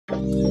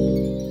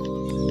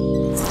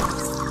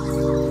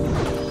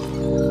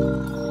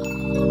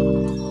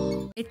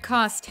It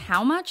cost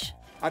how much?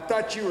 I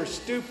thought you were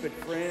stupid,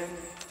 friend.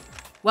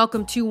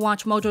 Welcome to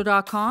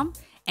WatchMojo.com,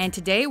 and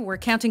today we're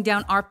counting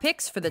down our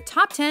picks for the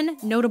top 10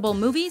 notable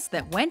movies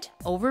that went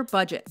over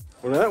budget.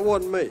 Well, that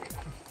wasn't me.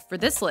 For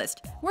this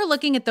list, we're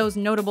looking at those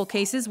notable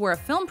cases where a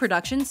film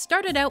production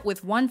started out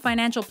with one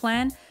financial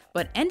plan,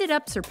 but ended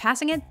up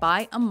surpassing it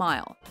by a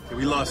mile. Okay,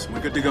 we lost.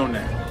 We're good to go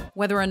now.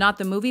 Whether or not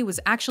the movie was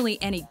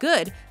actually any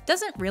good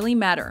doesn't really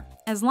matter,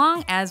 as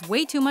long as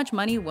way too much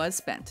money was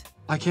spent.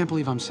 I can't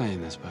believe I'm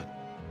saying this, but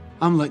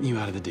I'm letting you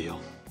out of the deal.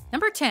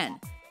 Number 10.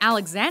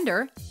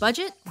 Alexander,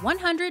 budget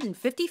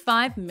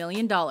 $155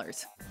 million.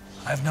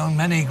 I've known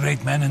many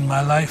great men in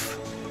my life,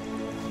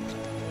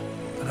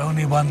 but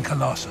only one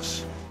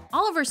Colossus.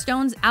 Oliver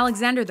Stone's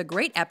Alexander the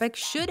Great epic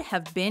should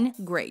have been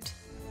great.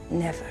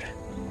 Never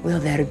will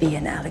there be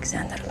an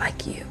Alexander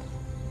like you,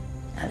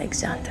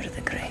 Alexander the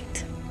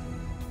Great.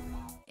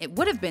 It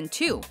would have been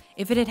too,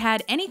 if it had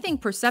had anything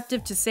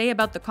perceptive to say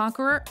about the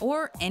Conqueror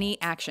or any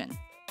action.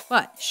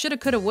 But shoulda,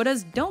 coulda,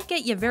 wouldas don't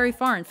get you very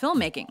far in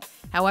filmmaking.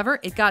 However,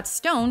 it got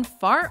Stone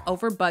far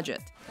over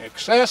budget.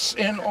 Excess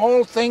in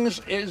all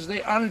things is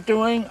the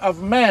undoing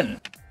of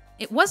men.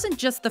 It wasn't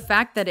just the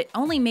fact that it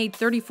only made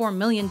 $34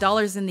 million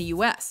in the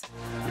US.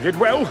 You did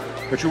well,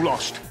 but you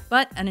lost.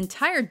 But an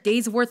entire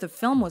day's worth of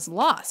film was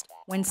lost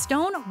when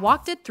Stone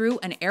walked it through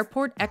an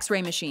airport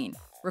X-ray machine,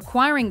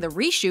 requiring the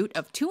reshoot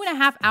of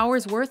 2.5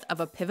 hours worth of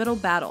a pivotal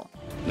battle.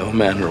 No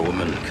man or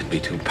woman could be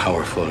too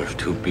powerful or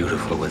too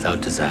beautiful without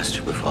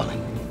disaster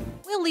befalling.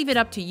 We'll leave it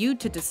up to you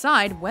to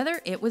decide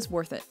whether it was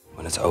worth it.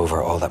 When it's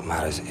over, all that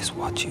matters is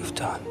what you've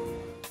done.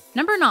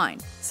 Number 9.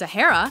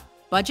 Sahara,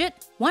 budget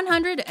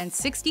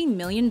 $160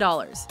 million.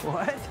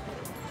 What?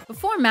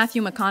 Before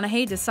Matthew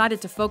McConaughey decided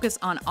to focus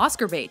on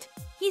Oscar bait,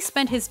 he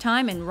spent his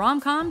time in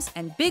rom-coms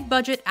and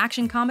big-budget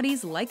action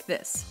comedies like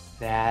this.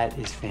 That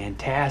is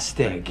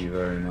fantastic. Thank you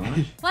very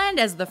much. Planned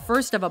as the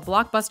first of a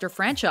blockbuster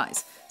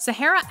franchise,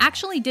 Sahara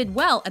actually did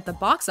well at the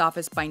box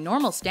office by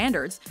normal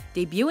standards,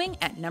 debuting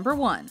at number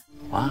 1.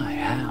 Why?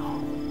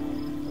 How?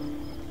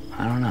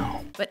 I don't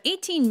know. But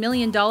 $18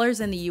 million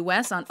in the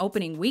US on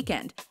opening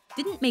weekend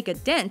didn't make a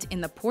dent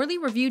in the poorly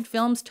reviewed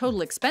film's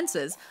total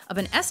expenses of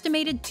an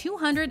estimated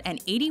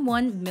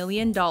 $281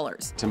 million.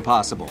 It's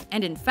impossible.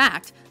 And in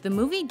fact, the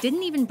movie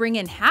didn't even bring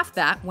in half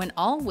that when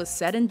all was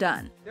said and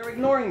done. They're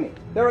ignoring me.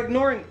 They're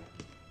ignoring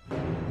me.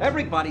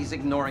 Everybody's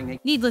ignoring me.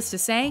 Needless to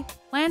say,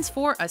 plans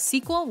for a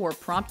sequel were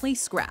promptly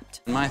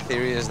scrapped. My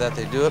theory is that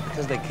they do it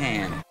because they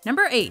can.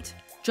 Number 8.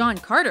 John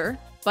Carter,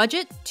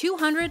 budget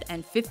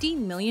 $250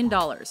 million.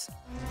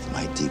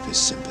 My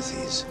deepest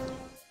sympathies.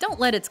 Don't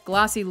let its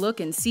glossy look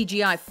and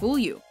CGI fool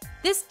you.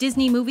 This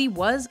Disney movie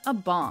was a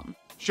bomb.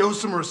 Show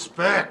some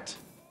respect.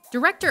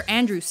 Director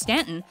Andrew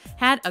Stanton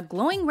had a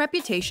glowing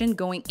reputation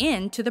going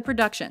into the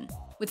production,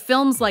 with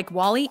films like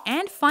WALL-E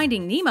and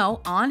Finding Nemo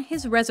on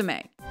his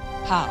resume.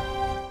 How?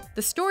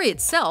 The story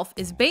itself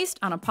is based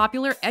on a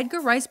popular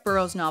Edgar Rice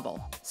Burroughs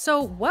novel.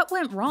 So what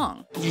went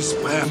wrong? You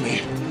spare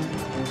me,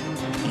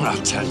 or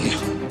I'll tell you.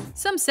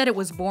 Some said it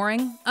was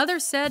boring,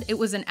 others said it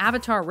was an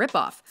Avatar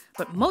ripoff,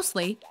 but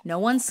mostly no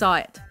one saw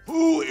it.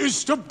 Who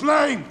is to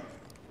blame?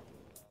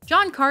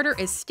 John Carter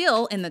is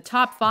still in the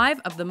top 5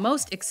 of the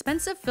most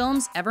expensive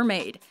films ever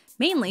made,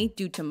 mainly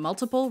due to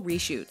multiple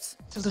reshoots.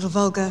 It's a little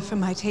vulgar for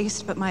my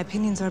taste, but my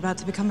opinions are about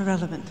to become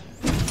irrelevant.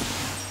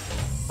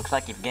 Looks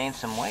like you've gained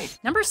some weight.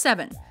 Number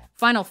 7.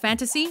 Final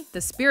Fantasy: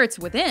 The Spirits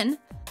Within,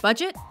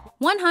 budget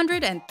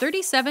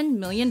 $137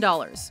 million.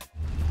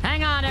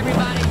 Hang on,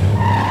 everybody.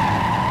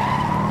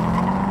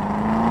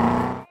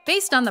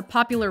 Based on the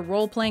popular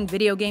role-playing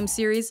video game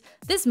series,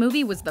 this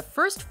movie was the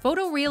first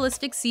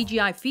photorealistic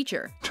CGI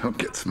feature. Don't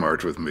get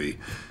smart with me.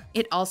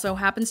 It also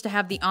happens to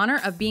have the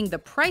honor of being the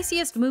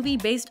priciest movie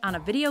based on a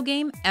video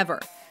game ever,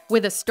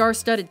 with a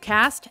star-studded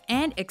cast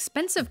and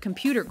expensive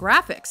computer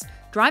graphics,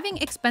 driving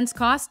expense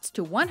costs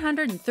to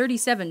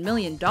 $137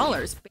 million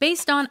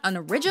based on an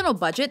original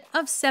budget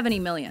of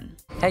 $70 million.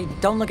 Hey,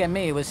 don't look at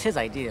me, it was his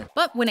idea.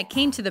 But when it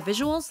came to the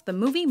visuals, the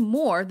movie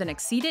more than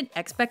exceeded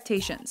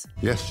expectations.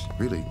 Yes,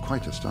 really,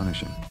 quite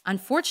astonishing.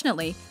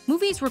 Unfortunately,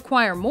 movies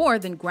require more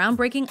than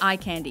groundbreaking eye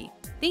candy.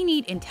 They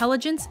need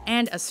intelligence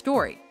and a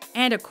story.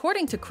 And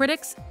according to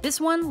critics,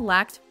 this one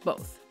lacked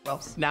both.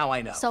 Well, now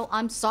I know. So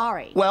I'm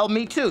sorry. Well,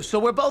 me too, so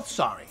we're both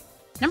sorry.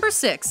 Number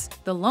 6.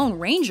 The Lone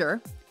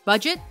Ranger,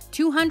 budget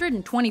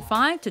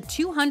 $225 to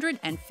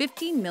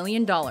 $250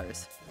 million.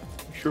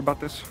 Sure about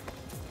this?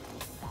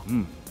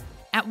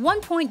 At one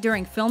point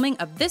during filming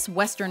of this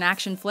Western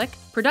action flick,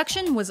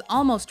 production was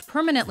almost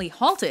permanently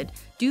halted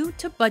due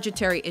to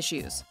budgetary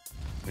issues.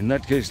 In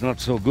that case, not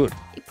so good.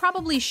 They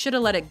probably should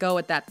have let it go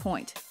at that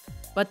point.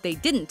 But they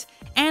didn't,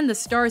 and the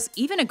stars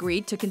even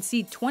agreed to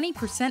concede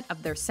 20%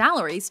 of their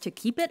salaries to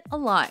keep it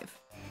alive.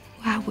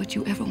 Why would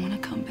you ever want to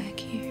come back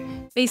here?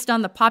 Based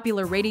on the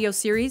popular radio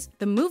series,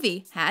 the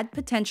movie had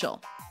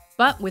potential.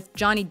 But with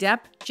Johnny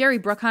Depp, Jerry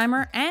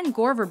Bruckheimer, and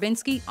Gore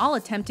Verbinski all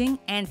attempting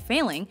and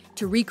failing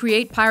to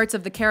recreate Pirates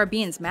of the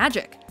Caribbean's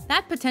magic,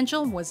 that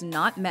potential was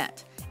not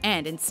met.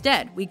 And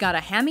instead, we got a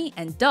hammy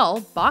and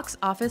dull box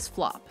office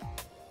flop.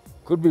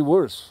 Could be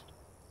worse.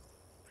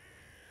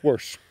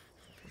 Worse.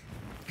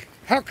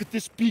 How could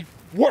this be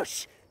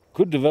worse?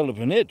 Could develop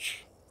an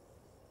itch.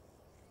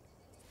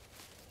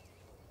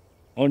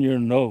 On your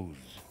nose.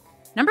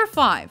 Number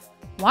 5.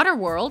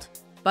 Waterworld.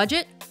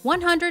 Budget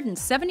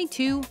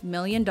 $172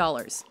 million.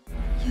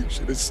 You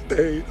should have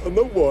stayed on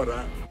the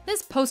water.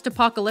 This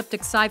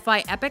post-apocalyptic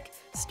sci-fi epic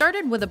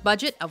started with a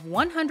budget of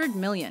 $100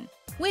 million,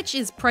 which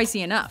is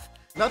pricey enough.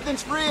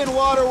 Nothing's free in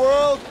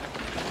Waterworld.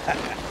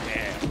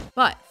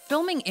 But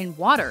filming in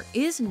water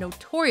is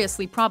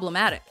notoriously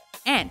problematic,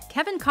 and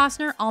Kevin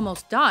Costner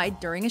almost died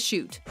during a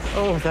shoot.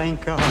 Oh,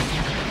 thank God.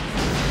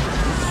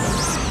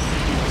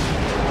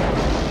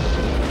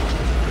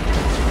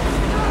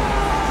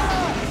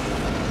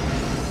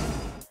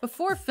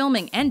 Before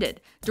filming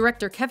ended,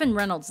 director Kevin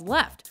Reynolds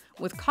left,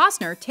 with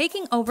Costner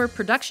taking over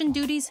production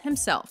duties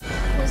himself.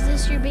 Was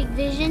this your big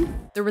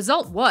vision? The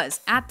result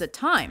was, at the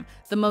time,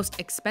 the most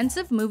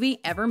expensive movie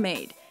ever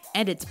made,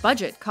 and its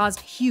budget caused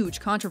huge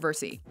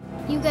controversy.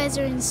 You guys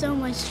are in so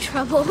much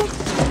trouble.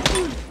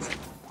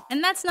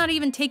 And that's not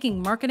even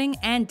taking marketing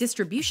and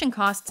distribution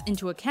costs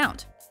into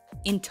account.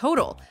 In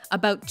total,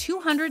 about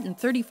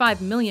 $235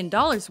 million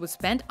was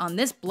spent on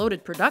this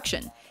bloated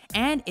production,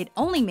 and it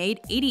only made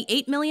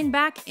 $88 million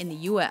back in the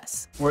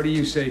US. What do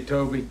you say,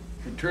 Toby?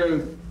 The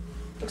truth.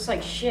 Looks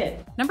like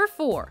shit. Number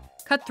 4.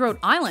 Cutthroat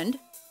Island.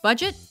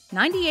 Budget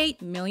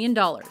 $98 million.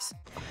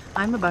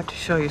 I'm about to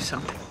show you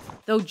something.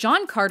 Though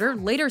John Carter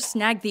later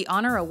snagged the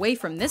honor away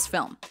from this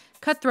film,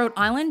 Cutthroat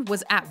Island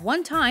was at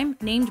one time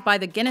named by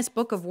the Guinness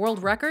Book of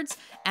World Records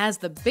as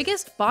the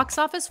biggest box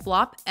office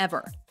flop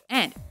ever,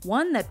 and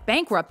one that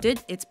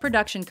bankrupted its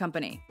production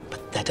company.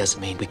 But that doesn't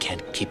mean we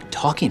can't keep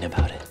talking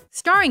about it.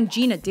 Starring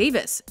Gina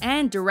Davis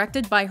and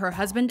directed by her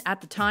husband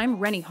at the time,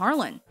 Rennie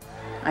Harlin.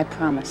 I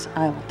promise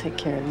I will take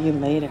care of you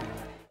later.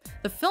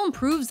 The film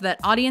proves that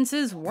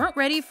audiences weren't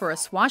ready for a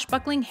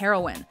swashbuckling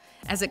heroine,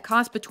 as it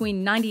cost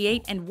between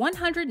 $98 and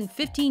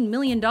 $115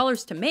 million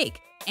to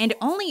make, and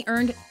only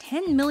earned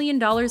 $10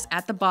 million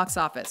at the box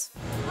office.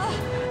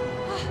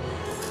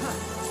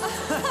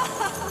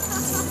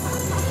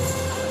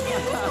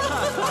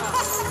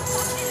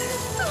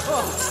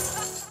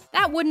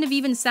 That wouldn't have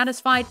even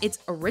satisfied its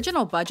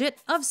original budget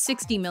of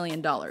 $60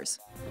 million.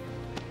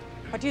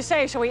 What do you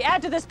say? Shall we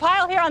add to this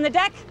pile here on the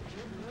deck?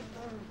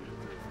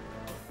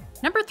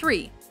 Number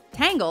 3.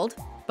 Tangled.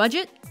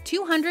 Budget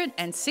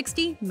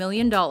 $260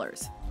 million.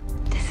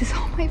 This is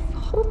all my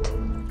fault.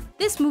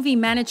 This movie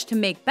managed to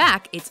make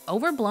back its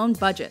overblown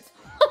budget.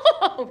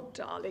 Oh,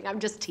 darling, I'm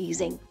just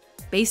teasing.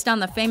 Based on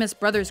the famous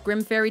Brothers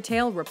Grimm fairy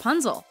tale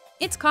Rapunzel,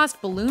 its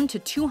cost ballooned to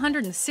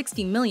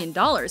 $260 million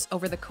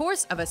over the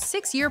course of a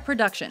 6-year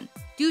production,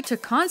 due to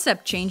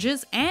concept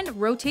changes and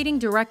rotating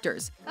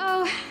directors.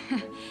 Oh,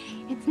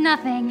 it's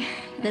nothing.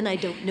 Then I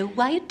don't know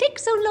why it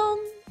takes so long.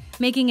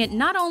 Making it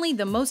not only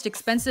the most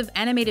expensive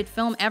animated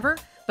film ever,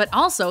 but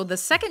also the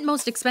second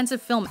most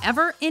expensive film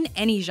ever in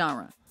any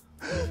genre.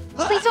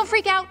 Please don't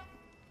freak out.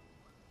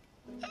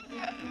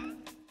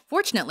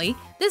 Fortunately,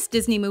 this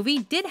Disney movie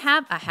did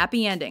have a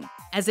happy ending,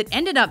 as it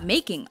ended up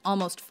making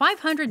almost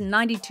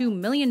 $592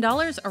 million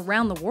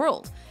around the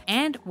world,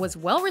 and was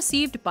well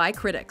received by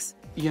critics.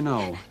 You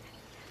know,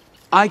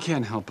 I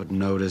can't help but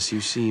notice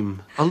you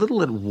seem a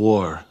little at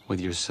war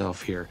with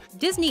yourself here.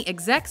 Disney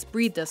execs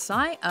breathed a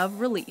sigh of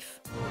relief.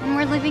 And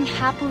we're living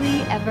happily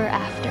ever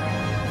after.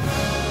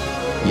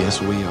 Yes,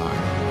 we are.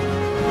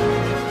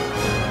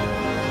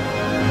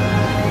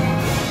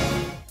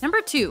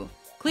 Number 2.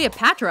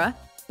 Cleopatra.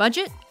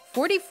 Budget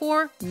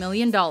 $44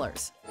 million.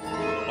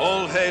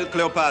 All hail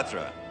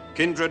Cleopatra,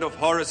 kindred of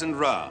Horus and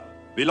Ra,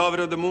 beloved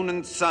of the moon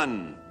and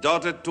sun,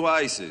 daughter to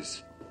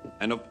Isis,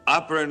 and of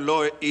Upper and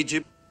Lower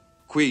Egypt,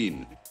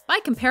 queen. By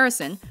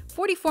comparison,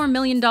 $44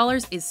 million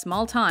is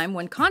small time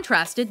when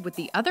contrasted with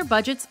the other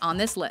budgets on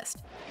this list.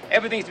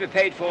 Everything's to be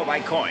paid for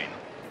by coin.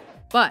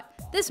 But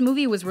this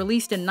movie was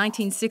released in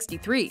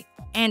 1963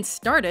 and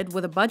started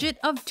with a budget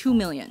of $2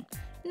 million.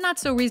 Not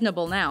so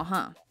reasonable now,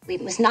 huh? We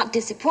must not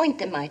disappoint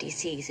the mighty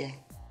Caesar.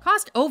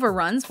 Cost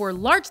overruns were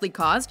largely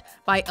caused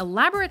by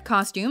elaborate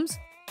costumes,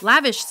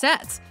 lavish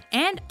sets,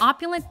 and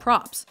opulent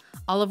props,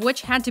 all of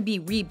which had to be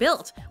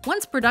rebuilt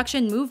once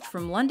production moved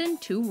from London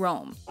to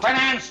Rome.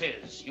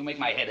 Finances! You make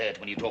my head hurt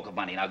when you talk of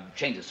money. Now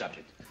change the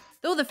subject.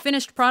 Though the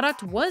finished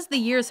product was the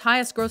year's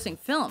highest-grossing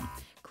film,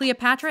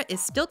 Cleopatra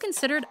is still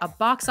considered a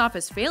box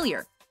office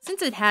failure,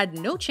 since it had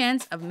no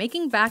chance of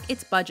making back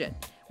its budget,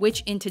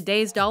 which in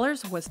today's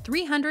dollars was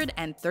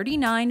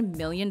 $339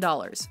 million.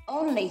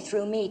 Only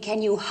through me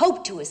can you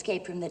hope to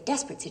escape from the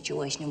desperate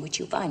situation in which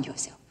you find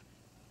yourself.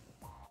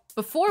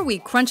 Before we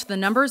crunch the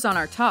numbers on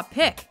our top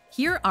pick,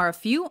 here are a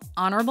few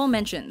honorable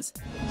mentions.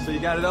 So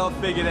you got it all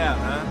figured out,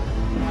 huh?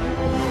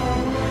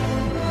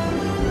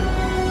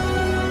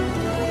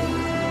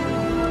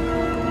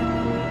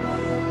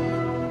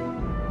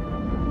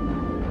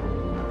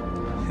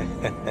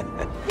 We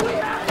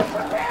have to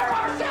prepare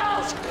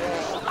ourselves!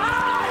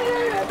 I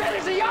need a bit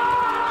of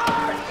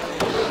yard!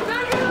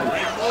 They're gonna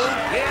be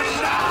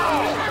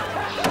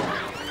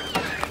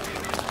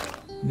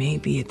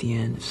maybe at the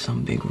end of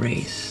some big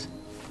race,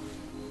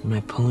 when I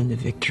pull into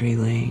victory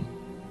lane,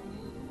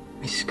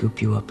 I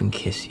scoop you up and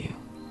kiss you.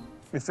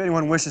 If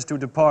anyone wishes to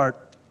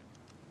depart,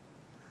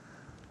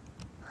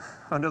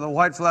 under the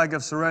white flag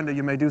of surrender,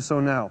 you may do so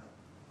now.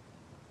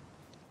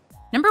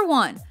 Number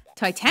 1.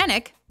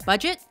 Titanic,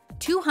 budget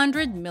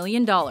 $200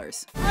 million.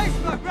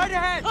 Iceberg, right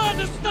ahead! On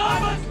the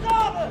starboard!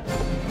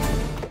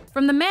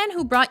 From the man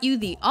who brought you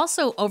the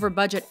also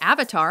over-budget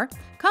Avatar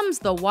comes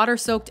the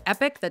water-soaked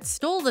epic that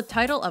stole the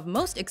title of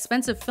most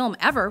expensive film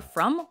ever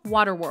from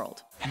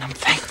Waterworld. And I'm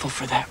thankful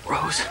for that,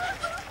 Rose.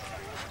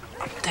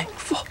 I'm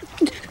thankful.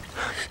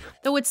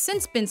 Though it's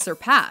since been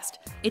surpassed,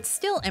 it's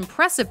still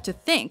impressive to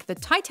think the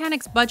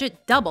Titanic's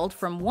budget doubled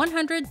from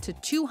 $100 to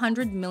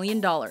 $200 million.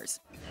 To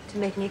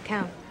make me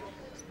count.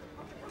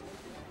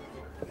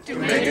 To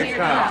make it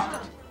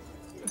count.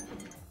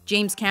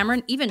 James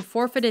Cameron even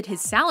forfeited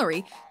his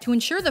salary to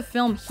ensure the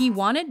film he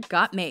wanted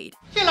got made.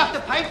 You'll have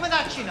to pay for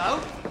that, you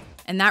know.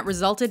 And that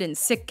resulted in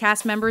sick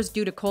cast members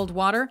due to cold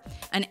water,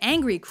 an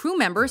angry crew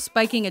member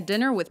spiking a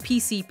dinner with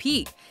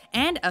PCP,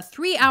 and a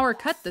 3-hour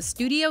cut the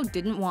studio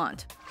didn't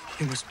want.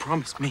 You must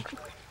promise me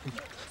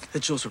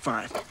that you'll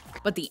survive.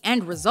 But the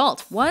end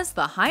result was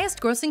the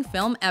highest grossing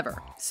film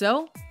ever,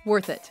 so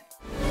worth it.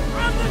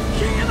 I'm the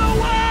king of the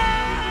world!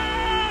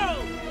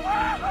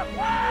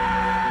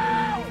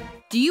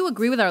 Do you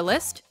agree with our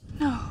list?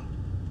 No.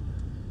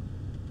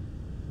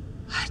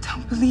 I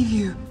don't believe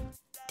you.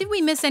 Did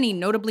we miss any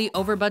notably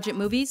over-budget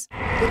movies?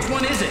 Which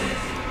one is it?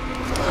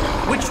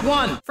 Which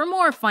one? For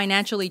more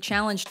financially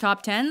challenged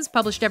top 10s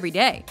published every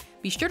day,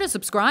 be sure to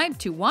subscribe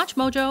to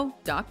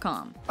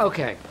WatchMojo.com.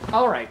 Okay,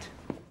 all right.